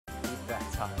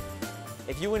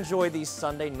If you enjoy these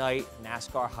Sunday night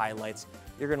NASCAR highlights,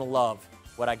 you're going to love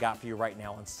what I got for you right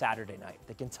now on Saturday night.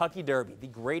 The Kentucky Derby, the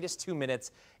greatest 2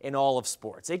 minutes in all of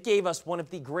sports. It gave us one of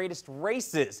the greatest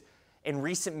races in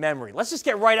recent memory. Let's just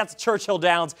get right out to Churchill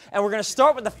Downs, and we're going to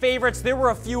start with the favorites. There were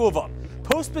a few of them.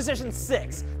 Post position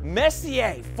 6,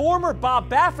 Messier, former Bob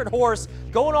Baffert horse,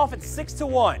 going off at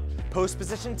 6-1. Post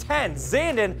position 10,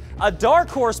 Zandon, a dark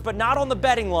horse but not on the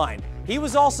betting line. He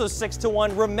was also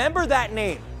 6-1. Remember that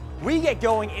name. We get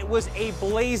going, it was a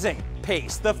blazing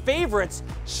pace. The favorites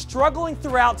struggling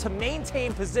throughout to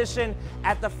maintain position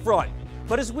at the front.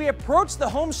 But as we approached the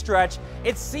home stretch,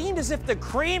 it seemed as if the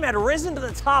cream had risen to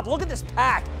the top. Look at this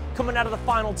pack coming out of the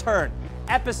final turn.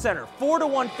 Epicenter,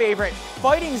 4-1 favorite,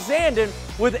 fighting Zandon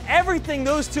with everything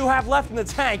those two have left in the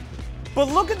tank. But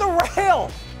look at the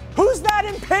rail. Who's that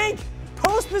in pink?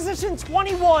 Post position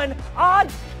 21,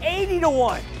 odds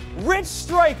 80-1. Rich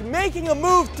Strike making a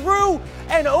move through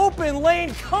an open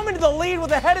lane, coming to the lead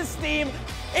with a head of steam.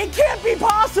 It can't be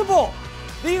possible.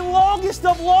 The longest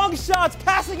of long shots,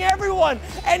 passing everyone,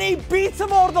 and he beats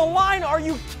them all to the line. Are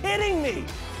you kidding me?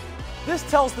 This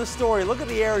tells the story. Look at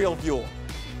the aerial view.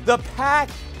 The pack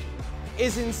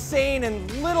is insane,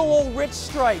 and little old Rich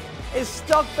Strike is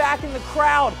stuck back in the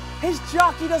crowd. His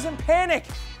jockey doesn't panic,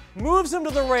 moves him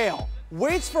to the rail,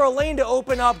 waits for a lane to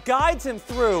open up, guides him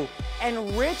through,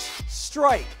 and Rich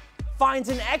Strike finds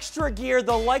an extra gear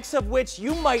the likes of which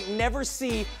you might never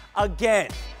see again.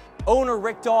 Owner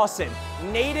Rick Dawson,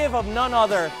 native of none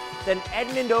other than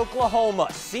Edmond,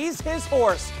 Oklahoma, sees his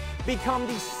horse become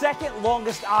the second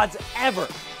longest odds ever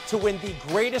to win the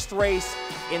greatest race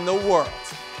in the world.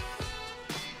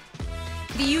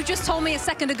 You just told me a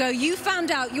second ago you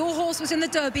found out your horse was in the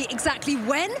Derby exactly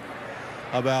when?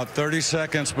 About 30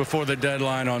 seconds before the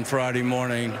deadline on Friday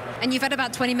morning. And you've had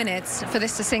about 20 minutes for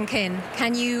this to sink in.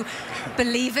 Can you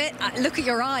believe it? Look at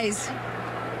your eyes.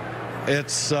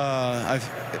 It's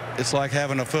like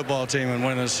having a football team and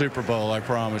winning a Super Bowl, I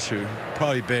promise you.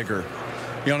 Probably bigger.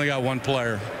 You only got one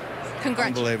player.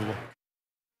 Congratulations. Unbelievable.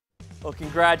 Well,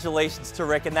 congratulations to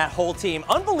Rick and that whole team.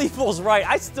 Unbelievable is right.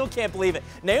 I still can't believe it.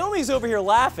 Naomi's over here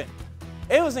laughing.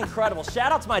 It was incredible.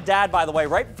 Shout out to my dad, by the way.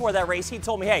 Right before that race, he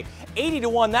told me, hey,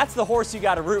 80-1, that's the horse you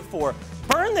got to root for.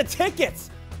 Burn the tickets.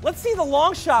 Let's see the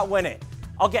long shot win it.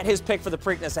 I'll get his pick for the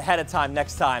Preakness ahead of time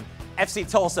next time. FC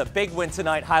Tulsa, big win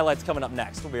tonight. Highlights coming up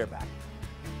next. We'll be right back.